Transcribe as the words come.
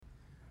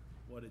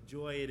What a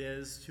joy it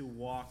is to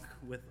walk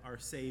with our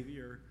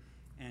Savior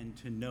and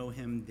to know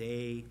him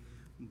day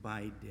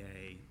by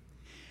day.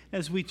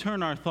 As we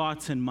turn our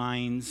thoughts and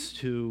minds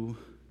to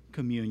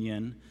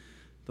communion,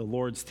 the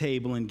Lord's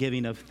table and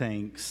giving of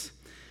thanks,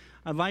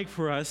 I'd like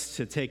for us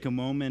to take a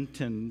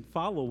moment and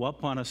follow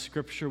up on a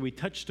scripture we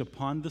touched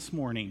upon this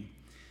morning.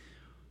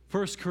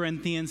 1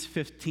 Corinthians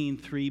 15,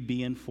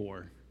 3b and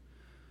 4.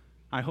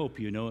 I hope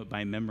you know it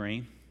by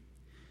memory.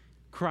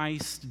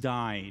 Christ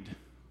died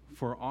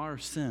for our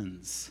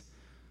sins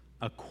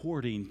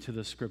according to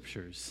the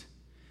scriptures,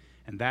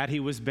 and that he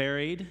was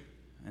buried,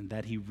 and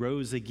that he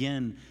rose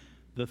again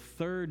the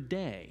third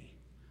day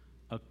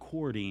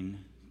according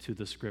to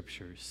the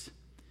scriptures.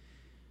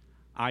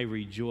 I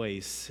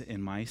rejoice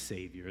in my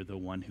Savior, the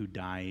one who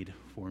died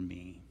for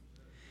me.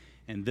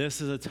 And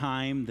this is a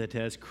time that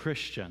as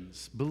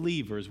Christians,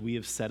 believers, we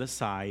have set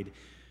aside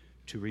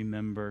to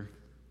remember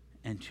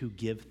and to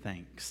give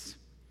thanks.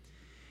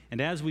 And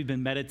as we've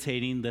been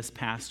meditating this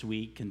past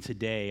week and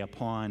today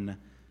upon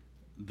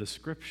the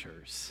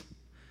scriptures,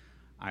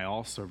 I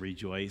also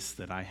rejoice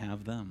that I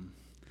have them.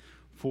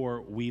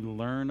 For we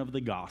learn of the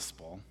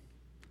gospel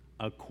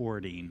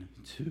according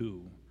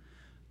to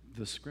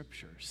the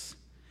scriptures,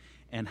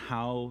 and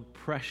how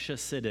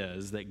precious it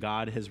is that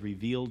God has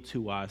revealed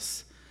to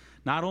us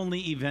not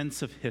only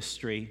events of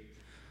history,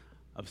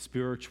 of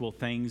spiritual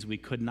things we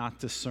could not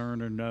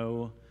discern or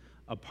know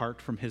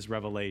apart from his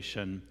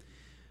revelation,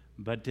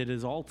 but it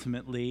is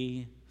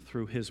ultimately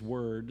through his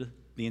word,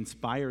 the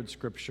inspired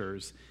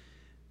scriptures,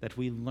 that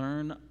we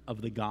learn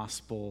of the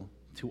gospel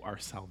to our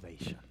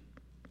salvation.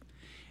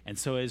 And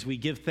so as we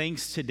give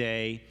thanks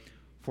today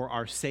for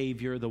our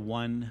Savior, the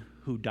one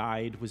who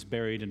died, was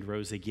buried, and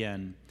rose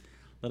again,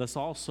 let us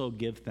also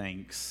give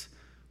thanks,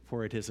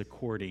 for it is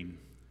according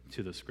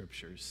to the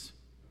scriptures.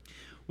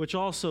 Which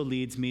also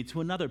leads me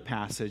to another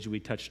passage we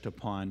touched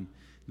upon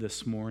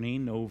this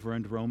morning over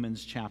in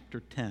Romans chapter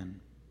 10.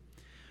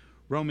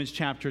 Romans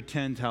chapter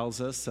 10 tells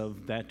us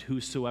of that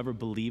whosoever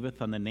believeth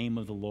on the name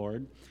of the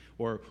Lord,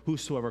 or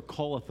whosoever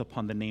calleth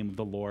upon the name of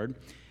the Lord,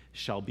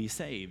 shall be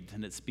saved.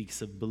 And it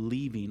speaks of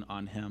believing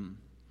on him.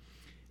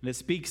 And it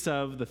speaks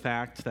of the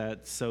fact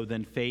that so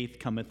then faith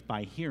cometh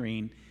by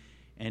hearing,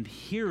 and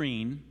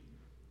hearing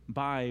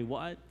by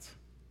what?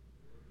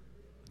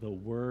 The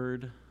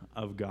word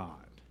of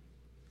God.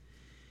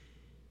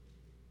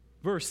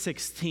 Verse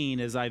 16,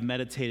 as I've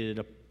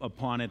meditated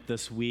upon it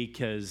this week,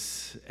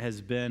 has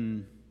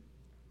been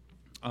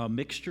a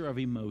mixture of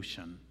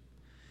emotion.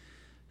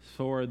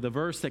 For the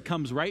verse that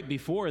comes right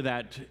before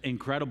that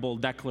incredible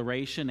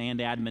declaration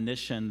and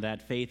admonition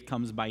that faith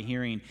comes by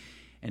hearing,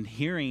 and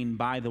hearing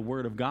by the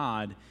word of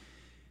God,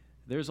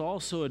 there's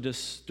also a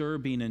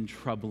disturbing and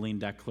troubling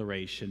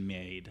declaration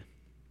made.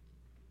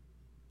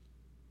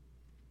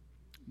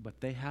 But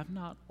they have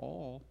not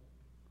all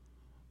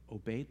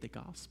obeyed the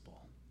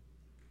gospel.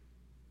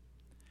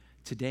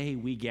 Today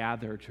we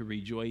gather to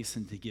rejoice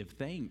and to give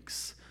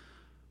thanks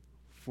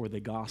for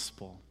the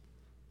gospel,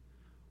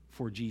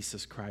 for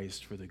Jesus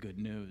Christ, for the good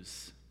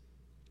news.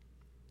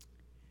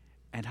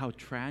 And how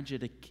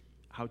tragic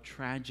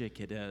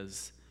it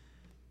is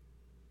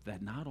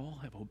that not all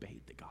have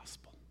obeyed the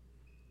gospel.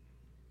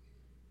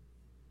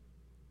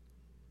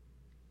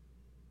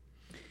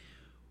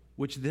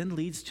 Which then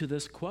leads to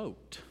this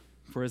quote.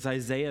 For as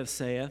Isaiah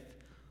saith,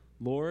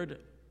 Lord,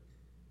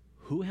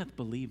 who hath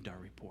believed our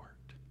report?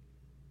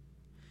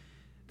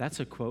 That's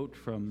a quote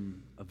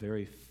from a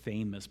very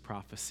famous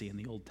prophecy in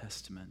the Old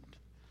Testament.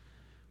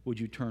 Would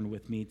you turn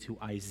with me to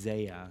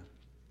Isaiah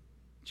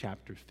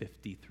chapter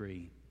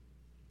 53?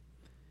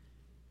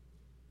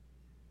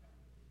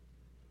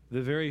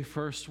 The very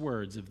first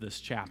words of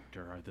this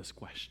chapter are this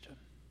question: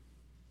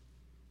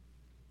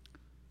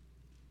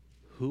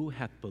 who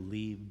hath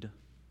believed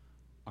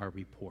our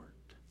report?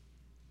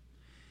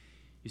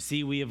 You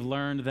see, we have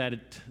learned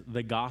that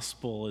the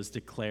gospel is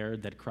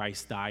declared that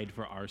Christ died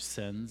for our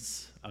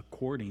sins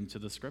according to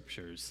the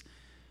scriptures.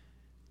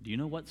 Do you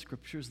know what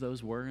scriptures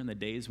those were in the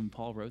days when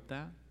Paul wrote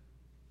that?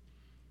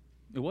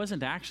 It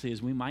wasn't actually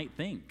as we might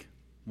think.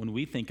 When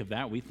we think of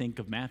that, we think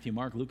of Matthew,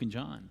 Mark, Luke, and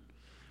John.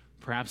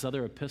 Perhaps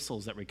other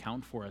epistles that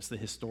recount for us the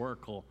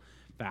historical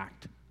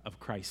fact of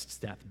Christ's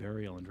death,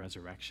 burial, and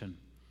resurrection.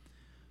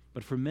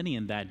 But for many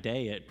in that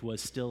day, it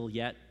was still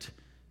yet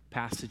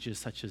passages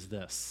such as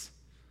this,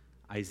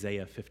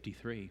 Isaiah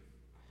 53.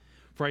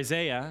 For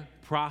Isaiah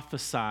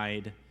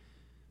prophesied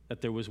that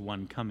there was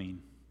one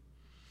coming.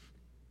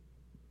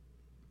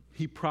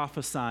 He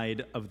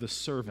prophesied of the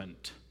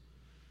servant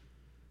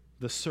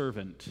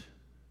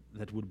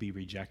that would be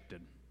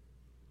rejected.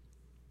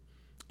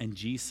 And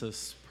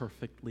Jesus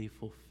perfectly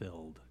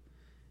fulfilled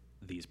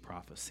these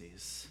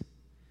prophecies.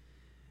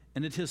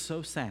 And it is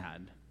so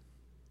sad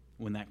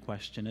when that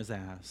question is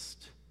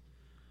asked,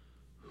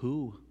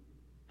 who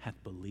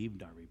hath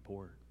believed our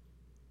report?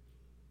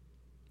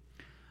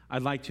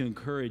 I'd like to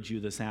encourage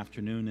you this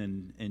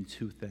afternoon in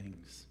two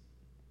things.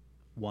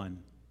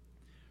 One,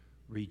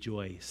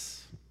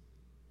 rejoice.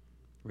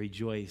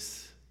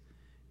 Rejoice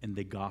in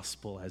the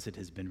gospel as it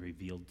has been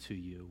revealed to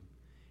you.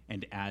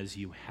 and as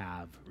you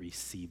have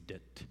received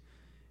it,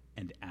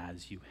 and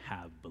as you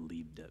have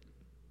believed it.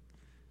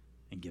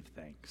 And give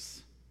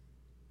thanks.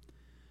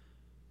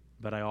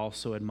 But I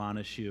also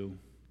admonish you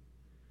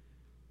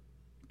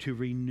to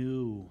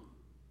renew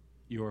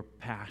your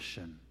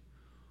passion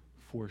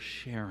for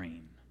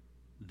sharing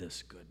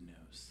this good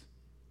news.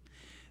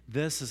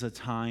 This is a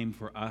time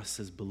for us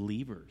as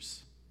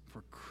believers,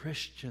 for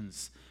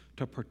Christians,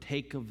 to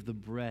partake of the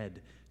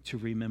bread to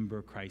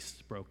remember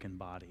Christ's broken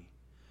body,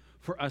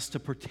 for us to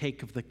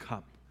partake of the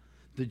cup,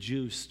 the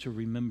juice, to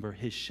remember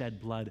his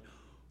shed blood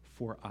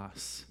for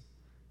us.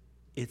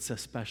 It's a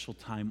special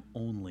time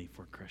only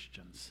for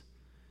Christians.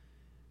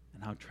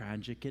 And how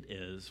tragic it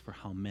is for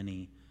how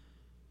many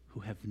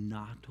who have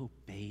not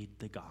obeyed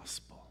the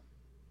gospel,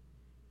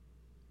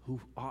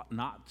 who ought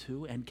not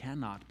to and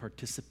cannot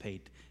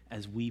participate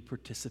as we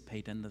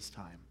participate in this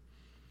time.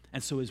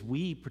 And so as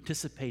we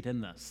participate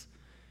in this,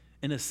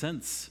 in a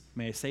sense,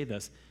 may I say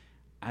this,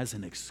 as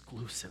an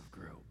exclusive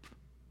group,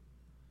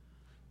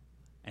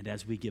 and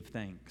as we give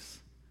thanks,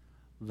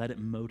 let it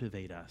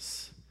motivate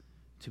us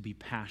to be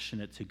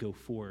passionate to go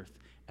forth,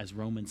 as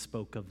Romans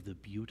spoke of the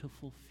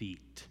beautiful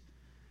feet,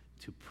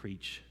 to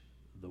preach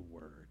the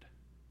word.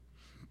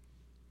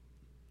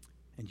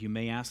 And you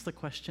may ask the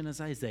question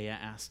as Isaiah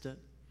asked it,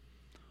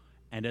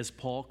 and as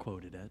Paul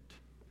quoted it,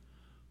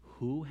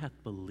 who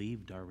hath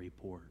believed our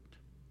report?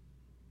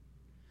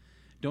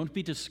 Don't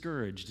be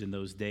discouraged in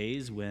those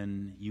days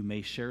when you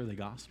may share the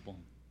gospel,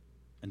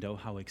 and oh,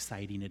 how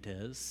exciting it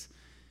is.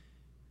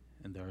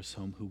 And there are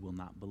some who will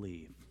not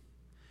believe,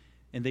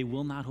 and they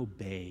will not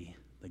obey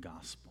the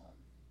gospel.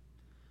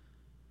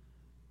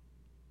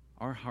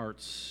 Our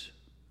hearts,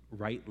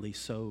 rightly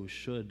so,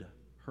 should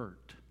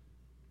hurt,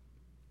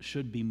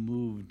 should be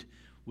moved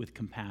with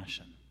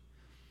compassion.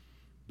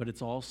 But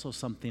it's also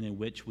something in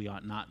which we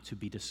ought not to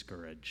be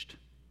discouraged,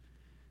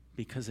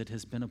 because it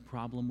has been a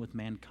problem with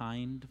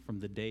mankind from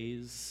the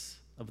days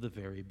of the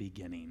very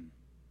beginning.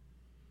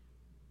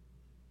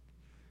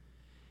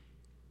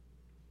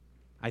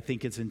 I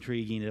think it's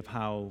intriguing of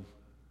how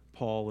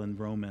Paul in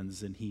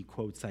Romans, and he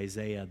quotes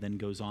Isaiah, then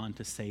goes on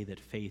to say that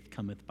faith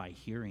cometh by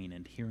hearing,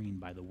 and hearing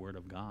by the word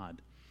of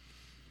God.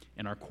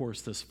 In our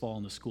course this fall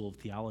in the School of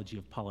Theology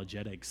of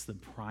Apologetics, the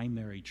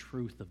primary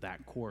truth of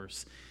that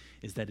course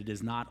is that it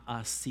is not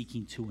us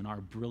seeking to, in our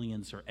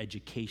brilliance or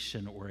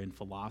education or in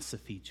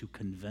philosophy, to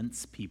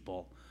convince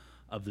people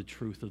of the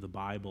truth of the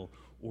Bible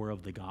or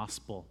of the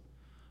gospel,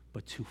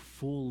 but to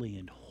fully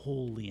and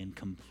wholly and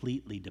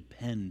completely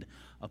depend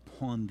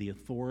upon the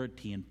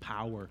authority and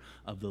power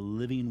of the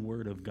living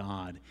Word of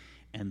God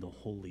and the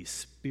Holy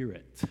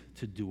Spirit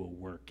to do a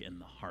work in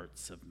the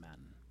hearts of men.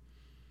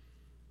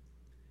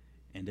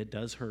 And it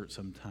does hurt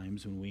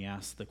sometimes when we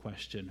ask the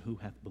question, who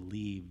hath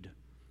believed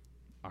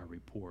our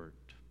report?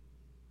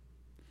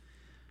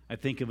 I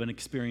think of an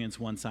experience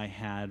once I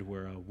had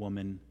where a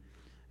woman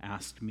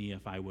asked me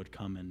if I would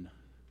come and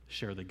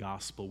share the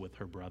gospel with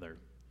her brother.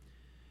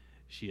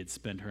 She had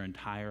spent her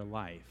entire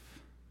life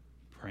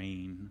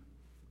praying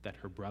that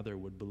her brother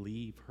would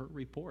believe her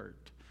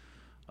report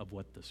of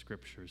what the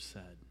scriptures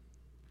said.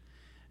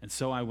 And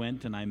so I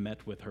went and I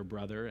met with her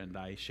brother and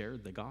I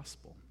shared the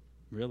gospel,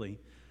 really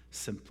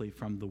simply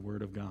from the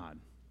Word of God.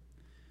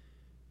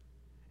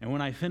 And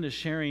when I finished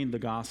sharing the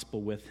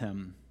gospel with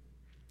him,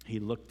 he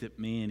looked at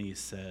me and he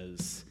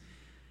says,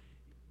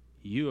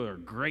 "You are a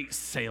great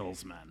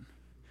salesman."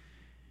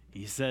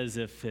 He says,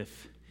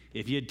 if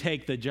you'd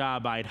take the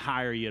job, I'd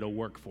hire you to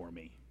work for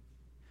me.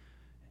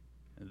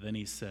 And then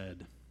he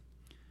said,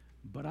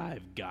 "But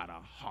I've got a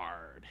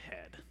hard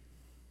head."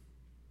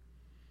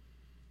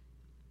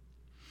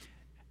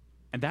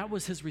 And that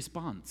was his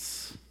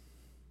response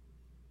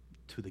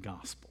to the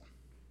gospel.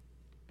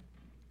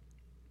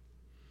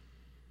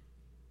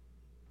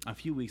 A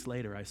few weeks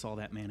later, I saw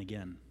that man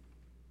again.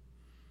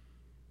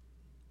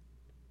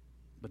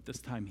 But this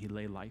time he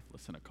lay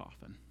lifeless in a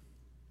coffin.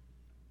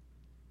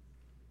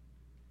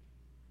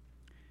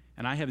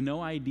 And I have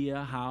no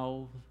idea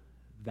how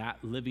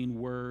that living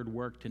word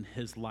worked in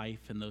his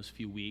life in those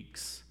few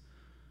weeks,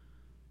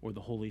 or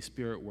the Holy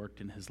Spirit worked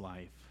in his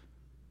life.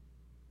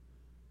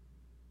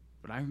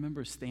 But I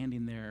remember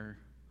standing there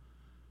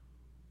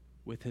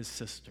with his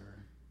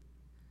sister,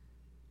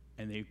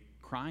 and they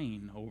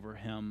crying over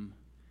him,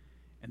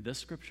 and this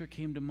scripture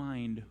came to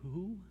mind,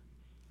 who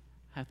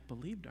hath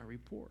believed our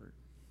report?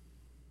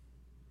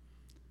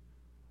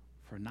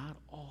 For not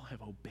all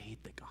have obeyed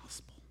the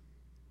gospel.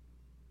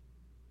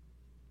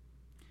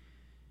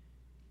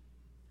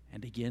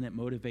 And again, it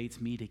motivates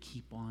me to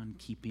keep on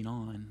keeping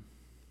on,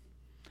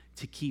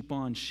 to keep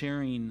on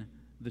sharing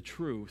the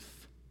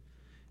truth,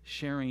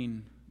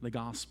 sharing the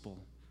gospel,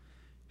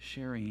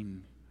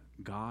 sharing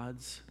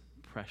God's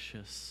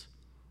precious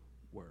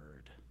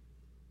word.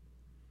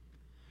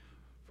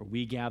 For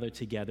we gather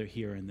together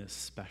here in this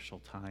special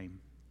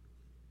time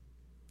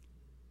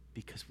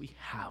because we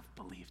have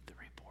believed the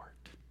report.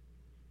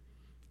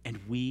 And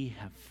we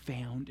have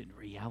found in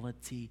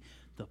reality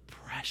the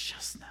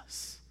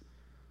preciousness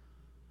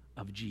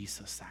of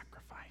Jesus'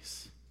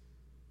 sacrifice.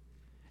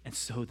 And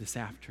so this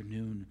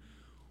afternoon,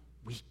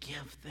 we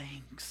give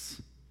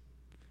thanks.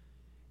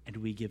 And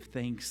we give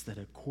thanks that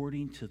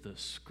according to the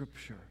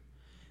Scripture,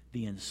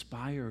 the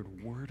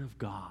inspired Word of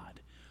God,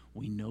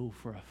 we know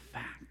for a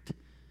fact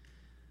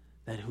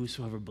that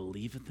whosoever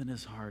believeth in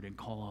his heart and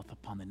calleth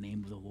upon the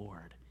name of the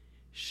Lord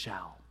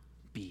shall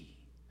be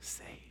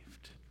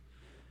saved.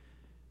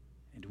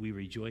 And we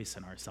rejoice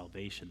in our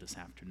salvation this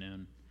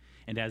afternoon.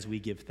 And as we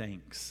give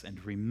thanks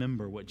and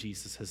remember what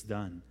Jesus has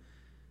done,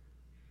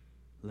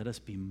 let us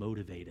be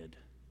motivated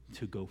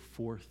to go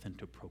forth and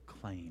to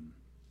proclaim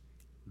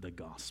the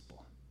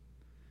gospel.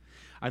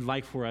 I'd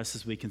like for us,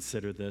 as we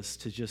consider this,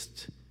 to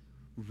just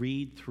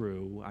read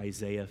through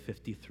Isaiah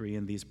 53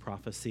 and these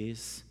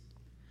prophecies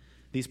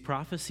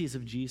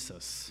of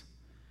Jesus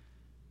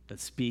that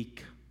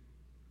speak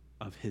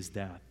of his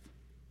death.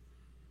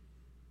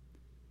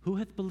 Who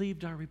hath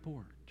believed our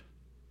report?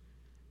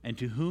 And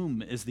to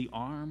whom is the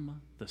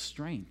arm, the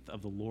strength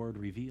of the Lord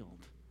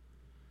revealed?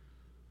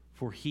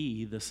 For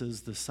he, this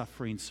is the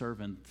suffering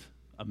servant,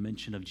 a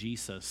mention of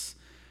Jesus,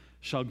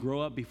 shall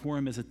grow up before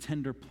him as a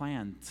tender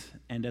plant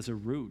and as a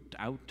root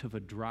out of a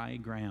dry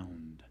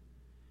ground.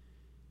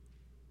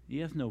 He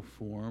hath no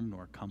form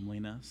nor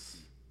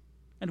comeliness.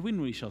 And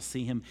when we shall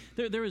see him,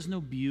 there is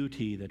no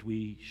beauty that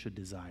we should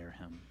desire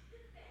him.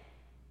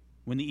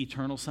 When the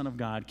eternal Son of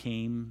God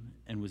came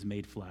and was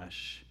made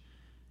flesh,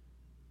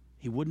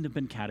 he wouldn't have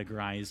been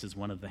categorized as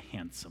one of the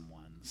handsome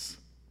ones.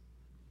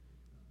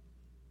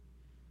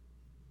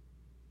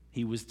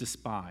 He was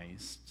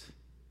despised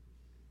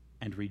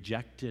and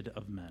rejected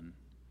of men.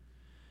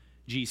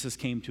 Jesus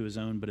came to his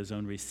own, but his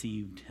own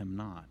received him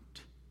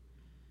not.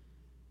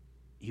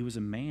 He was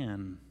a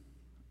man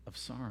of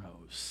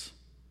sorrows,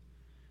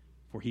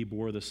 for he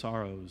bore the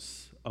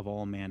sorrows of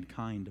all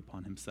mankind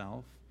upon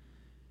himself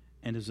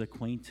and is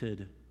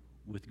acquainted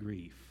with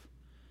grief,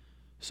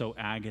 so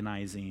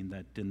agonizing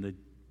that in the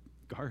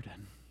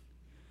garden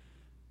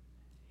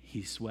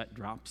he sweat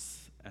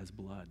drops as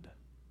blood.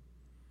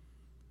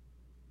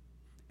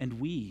 And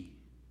we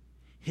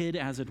hid,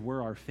 as it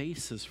were, our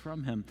faces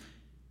from him.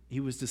 He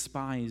was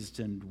despised,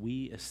 and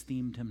we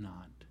esteemed him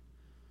not.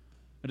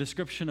 A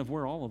description of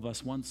where all of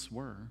us once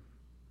were.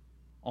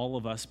 All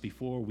of us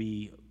before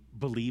we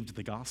believed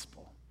the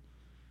gospel,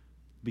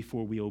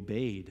 before we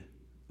obeyed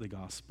the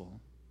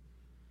gospel.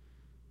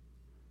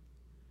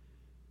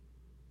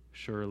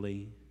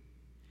 Surely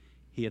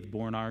he hath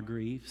borne our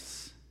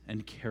griefs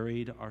and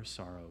carried our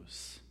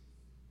sorrows.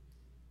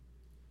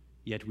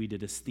 Yet we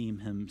did esteem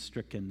him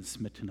stricken,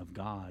 smitten of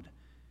God,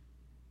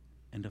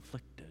 and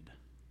afflicted.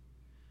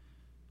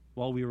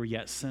 While we were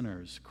yet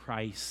sinners,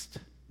 Christ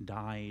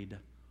died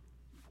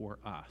for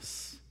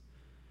us.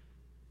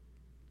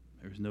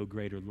 There is no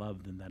greater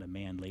love than that a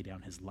man lay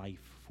down his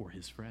life for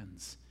his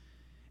friends.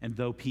 And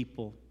though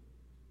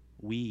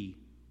we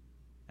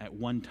at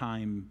one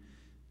time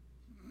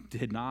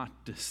did not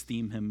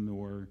esteem him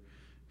or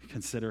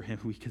consider him,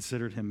 we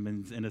considered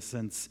him in a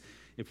sense,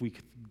 if we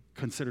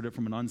considered it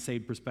from an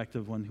unsaved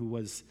perspective, one who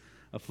was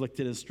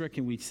afflicted and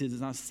stricken, we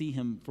did not see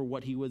him for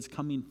what he was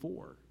coming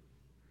for.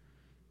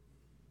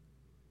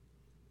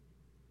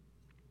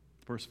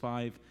 Verse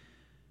 5,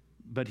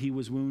 but he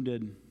was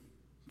wounded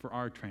for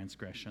our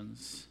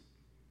transgressions.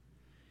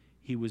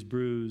 He was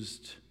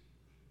bruised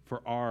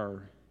for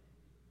our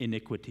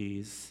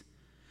iniquities.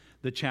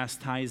 The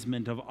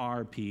chastisement of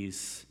our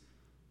peace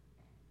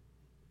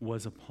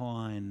was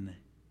upon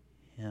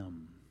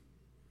him.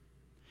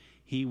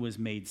 He was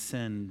made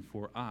sin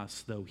for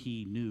us, though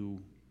he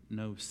knew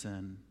no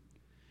sin.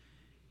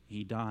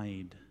 He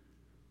died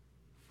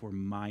for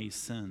my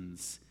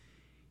sins.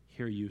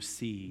 Here you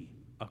see,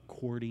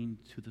 according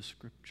to the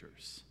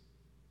Scriptures.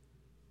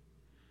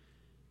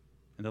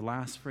 And the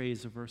last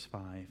phrase of verse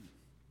 5,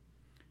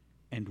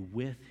 and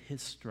with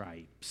his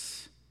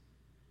stripes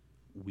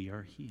we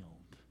are healed.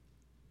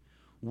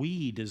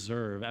 We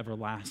deserve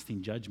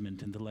everlasting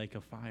judgment in the lake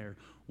of fire.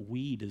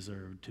 We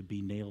deserve to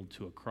be nailed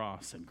to a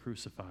cross and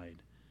crucified,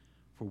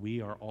 for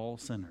we are all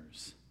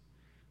sinners.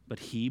 But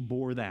he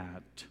bore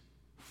that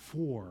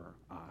for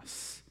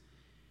us.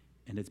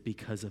 And it's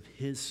because of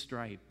his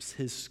stripes,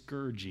 his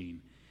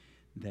scourging,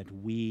 that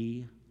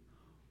we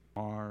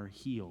are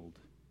healed.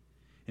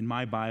 In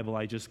my Bible,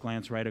 I just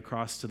glance right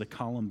across to the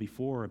column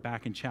before,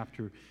 back in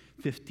chapter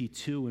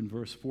 52 and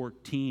verse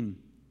 14,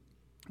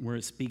 where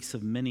it speaks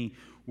of many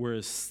were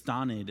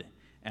astonished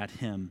at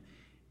him,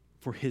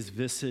 for his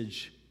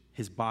visage,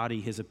 his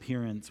body, his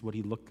appearance, what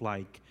he looked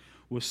like,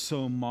 was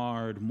so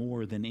marred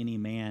more than any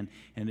man,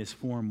 and his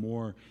form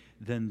more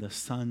than the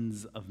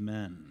sons of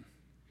men.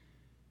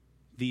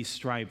 These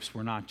stripes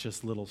were not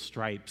just little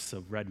stripes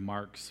of red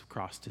marks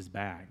across his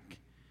back.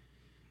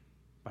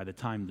 By the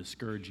time the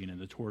scourging and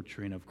the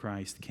torturing of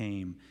Christ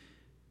came,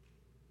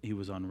 he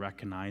was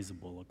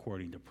unrecognizable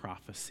according to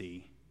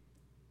prophecy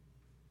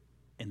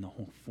in the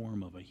whole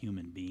form of a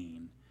human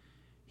being.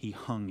 He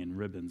hung in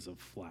ribbons of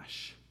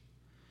flesh.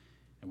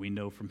 And we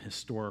know from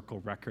historical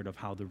record of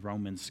how the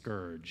Romans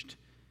scourged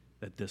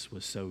that this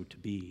was so to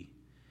be.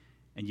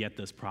 And yet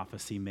this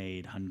prophecy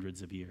made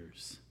hundreds of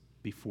years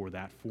before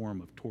that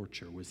form of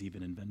torture was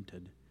even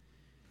invented.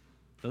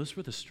 Those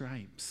were the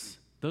stripes.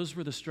 Those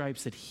were the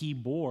stripes that he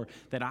bore,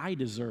 that I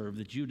deserved,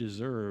 that you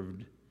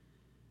deserved,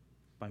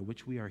 by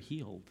which we are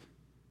healed.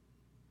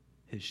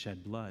 His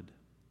shed blood.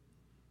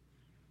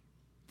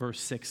 Verse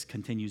 6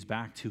 continues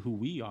back to who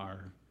we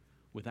are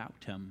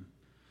without him.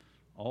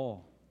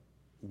 All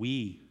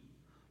we,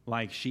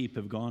 like sheep,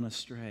 have gone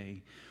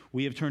astray.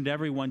 We have turned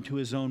everyone to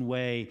his own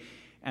way,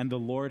 and the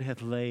Lord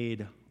hath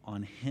laid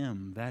on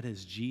him, that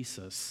is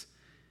Jesus,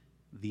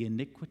 the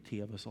iniquity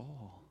of us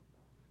all,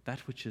 that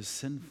which is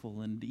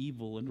sinful and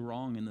evil and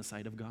wrong in the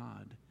sight of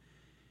God.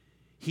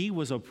 He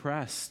was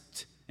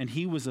oppressed and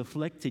he was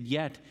afflicted,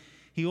 yet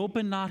he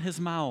opened not his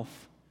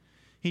mouth.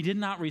 He did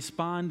not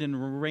respond in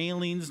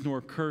railings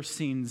nor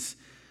cursings.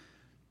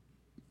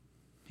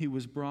 He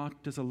was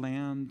brought as a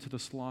lamb to the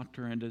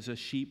slaughter, and as a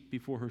sheep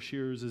before her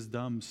shearers is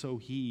dumb, so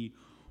he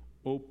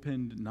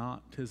opened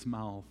not his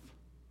mouth.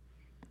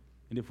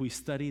 And if we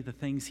study the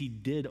things he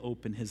did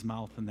open his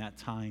mouth in that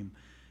time,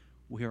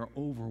 we are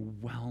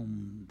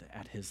overwhelmed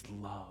at his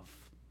love.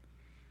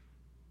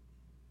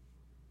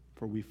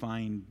 For we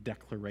find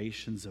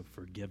declarations of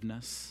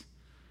forgiveness,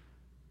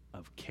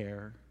 of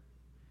care,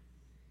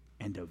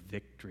 and of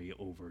victory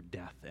over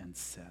death and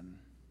sin.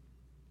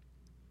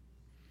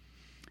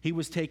 He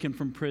was taken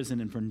from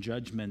prison and from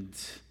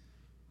judgment.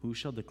 Who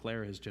shall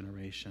declare his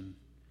generation?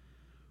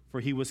 For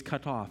he was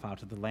cut off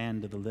out of the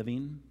land of the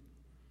living.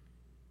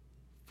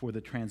 For the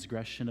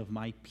transgression of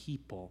my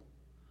people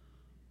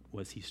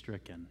was he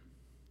stricken.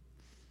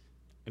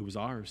 It was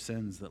our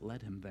sins that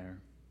led him there.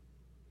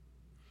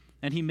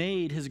 And he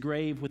made his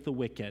grave with the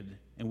wicked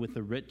and with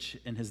the rich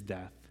in his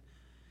death.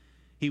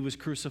 He was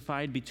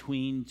crucified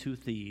between two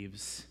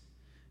thieves,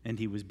 and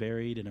he was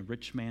buried in a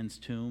rich man's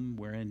tomb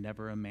wherein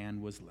never a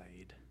man was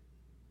laid.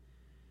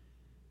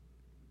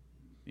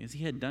 Because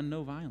he had done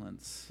no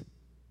violence,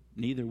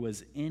 neither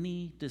was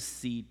any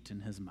deceit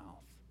in his mouth.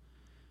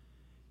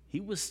 He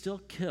was still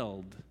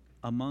killed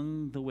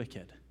among the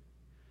wicked,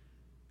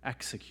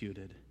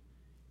 executed,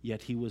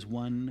 yet he was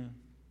one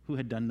who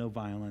had done no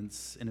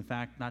violence, and in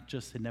fact, not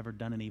just had never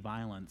done any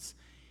violence,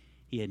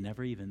 he had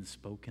never even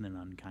spoken an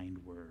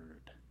unkind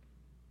word.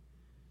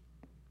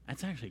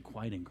 That's actually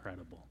quite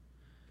incredible.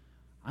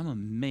 I'm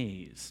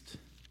amazed,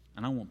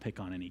 and I won't pick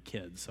on any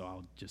kids, so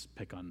I'll just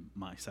pick on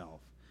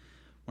myself.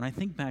 When I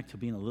think back to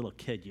being a little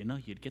kid, you know,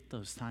 you'd get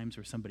those times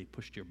where somebody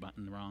pushed your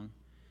button wrong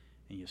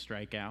and you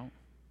strike out.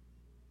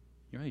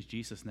 You realize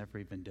Jesus never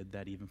even did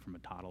that, even from a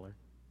toddler?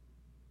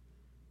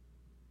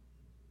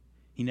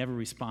 He never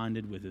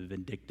responded with a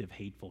vindictive,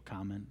 hateful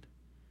comment,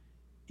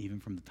 even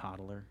from the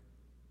toddler.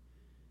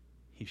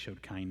 He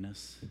showed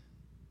kindness.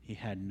 He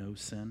had no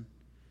sin.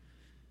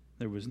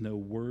 There was no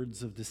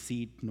words of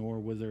deceit, nor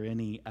was there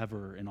any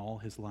ever in all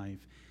his life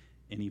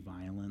any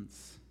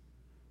violence.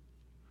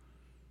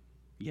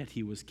 Yet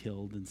he was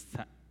killed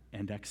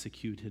and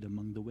executed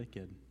among the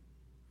wicked.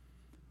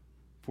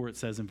 For it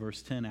says in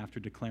verse 10, after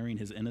declaring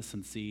his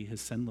innocency,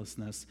 his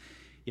sinlessness,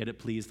 yet it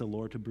pleased the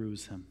Lord to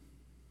bruise him.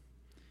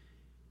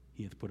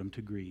 He hath put him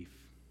to grief.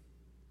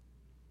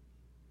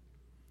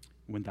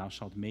 When thou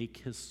shalt make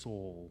his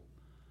soul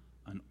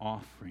an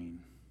offering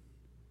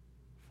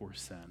for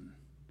sin.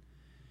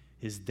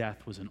 His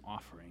death was an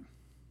offering.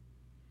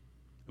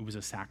 It was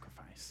a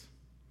sacrifice.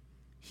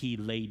 He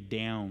laid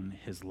down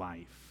his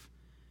life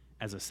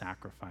as a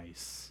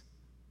sacrifice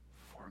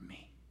for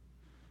me,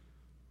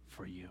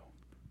 for you.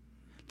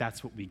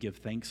 That's what we give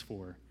thanks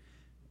for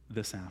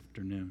this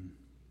afternoon.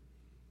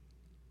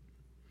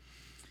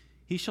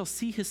 He shall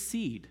see his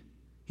seed.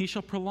 He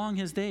shall prolong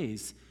his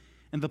days,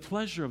 and the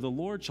pleasure of the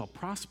Lord shall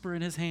prosper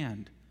in his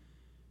hand.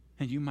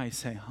 And you might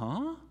say,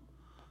 huh?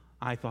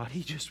 I thought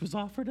he just was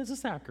offered as a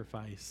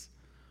sacrifice.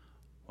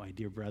 Why,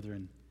 dear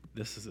brethren,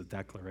 this is a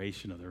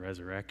declaration of the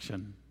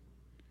resurrection.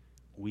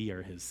 We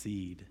are his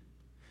seed.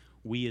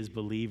 We as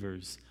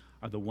believers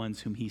are the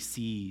ones whom he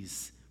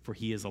sees, for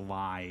he is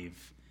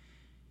alive.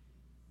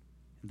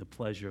 And the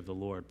pleasure of the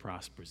Lord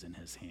prospers in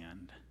his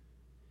hand.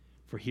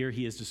 For here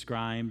he is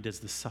described as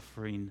the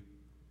suffering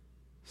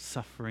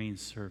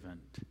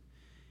servant.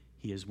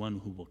 He is one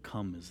who will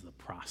come as the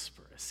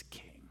prosperous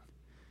king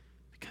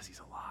because he's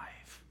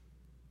alive.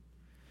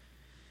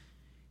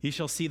 He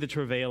shall see the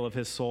travail of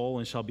his soul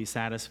and shall be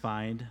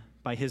satisfied.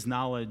 By his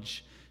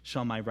knowledge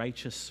shall my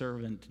righteous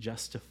servant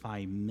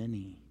justify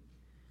many,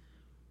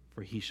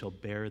 for he shall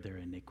bear their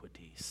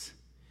iniquities.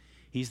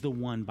 He's the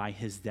one by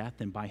his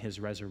death and by his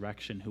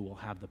resurrection who will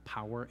have the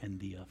power and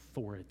the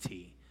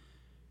authority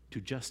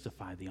to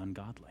justify the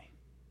ungodly.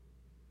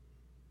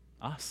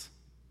 Us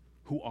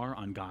who are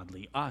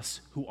ungodly,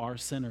 us who are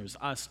sinners,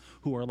 us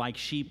who are like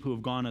sheep who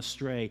have gone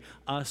astray,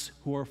 us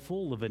who are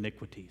full of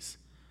iniquities.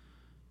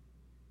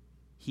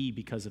 He,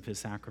 because of his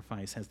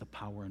sacrifice, has the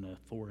power and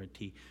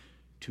authority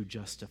to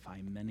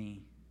justify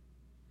many.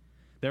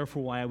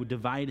 Therefore, why I would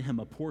divide him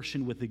a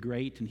portion with the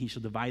great, and he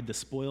shall divide the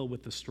spoil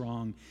with the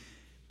strong,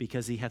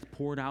 because he hath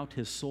poured out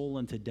his soul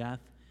unto death,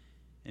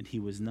 and he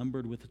was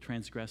numbered with the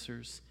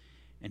transgressors,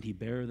 and he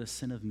bare the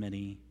sin of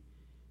many,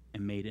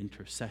 and made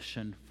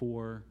intercession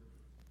for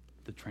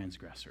the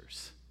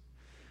transgressors.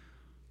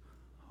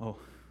 Oh,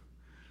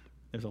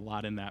 there's a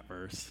lot in that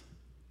verse.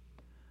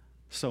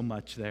 So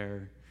much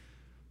there.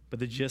 But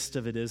the gist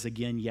of it is,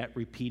 again, yet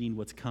repeating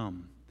what's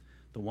come.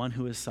 The one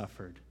who has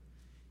suffered,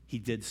 he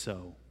did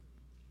so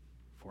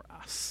for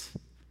us.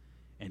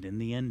 And in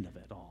the end of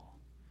it all,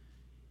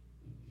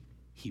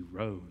 he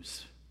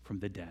rose from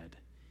the dead,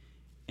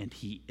 and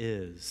he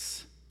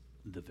is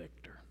the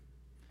victor.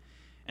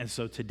 And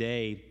so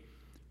today,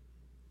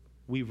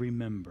 we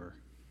remember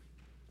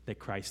that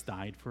Christ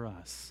died for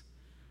us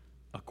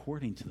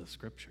according to the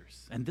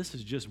scriptures. And this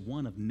is just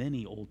one of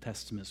many Old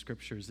Testament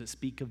scriptures that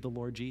speak of the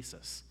Lord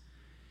Jesus.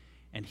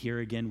 And here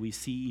again, we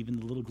see even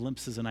the little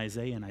glimpses in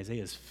Isaiah, and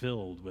Isaiah is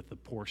filled with the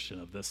portion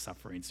of this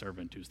suffering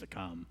servant who's to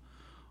come.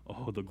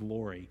 Oh, the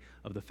glory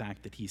of the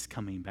fact that he's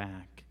coming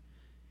back.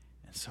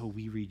 And so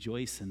we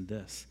rejoice in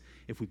this.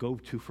 If we go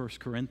to 1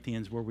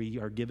 Corinthians, where we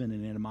are given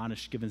and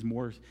admonished, given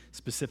more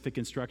specific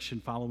instruction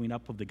following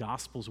up of the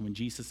Gospels when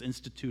Jesus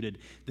instituted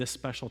this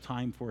special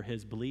time for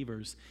his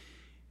believers,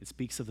 it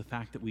speaks of the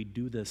fact that we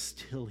do this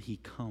till he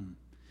come.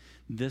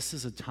 This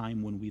is a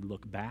time when we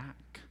look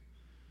back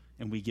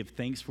and we give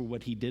thanks for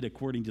what he did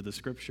according to the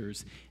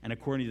scriptures. And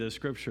according to the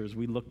scriptures,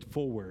 we look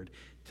forward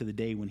to the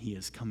day when he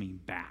is coming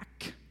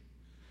back.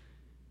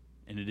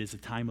 And it is a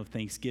time of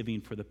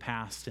thanksgiving for the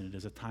past, and it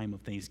is a time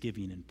of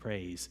thanksgiving and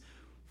praise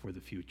for the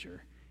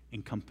future,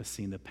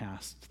 encompassing the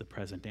past, the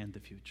present, and the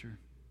future.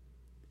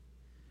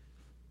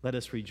 Let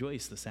us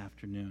rejoice this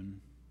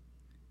afternoon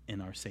in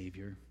our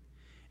Savior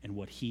and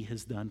what he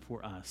has done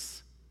for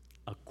us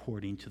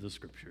according to the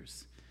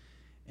scriptures.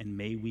 And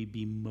may we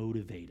be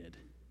motivated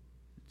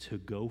to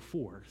go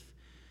forth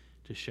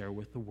to share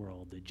with the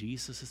world that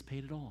Jesus has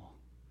paid it all.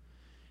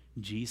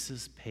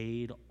 Jesus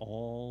paid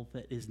all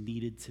that is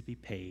needed to be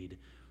paid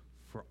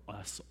for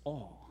us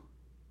all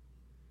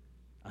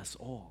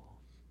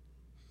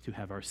to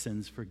have our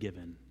sins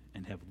forgiven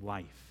and have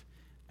life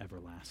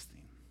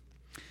everlasting.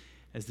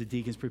 As the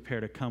deacons prepare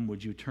to come,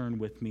 would you turn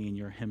with me in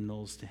your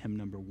hymnals to hymn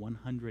number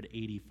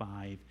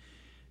 185,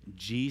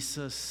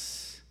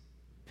 Jesus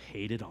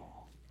Paid It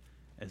All,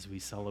 as we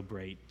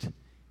celebrate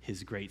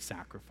his great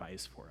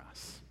sacrifice for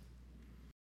us.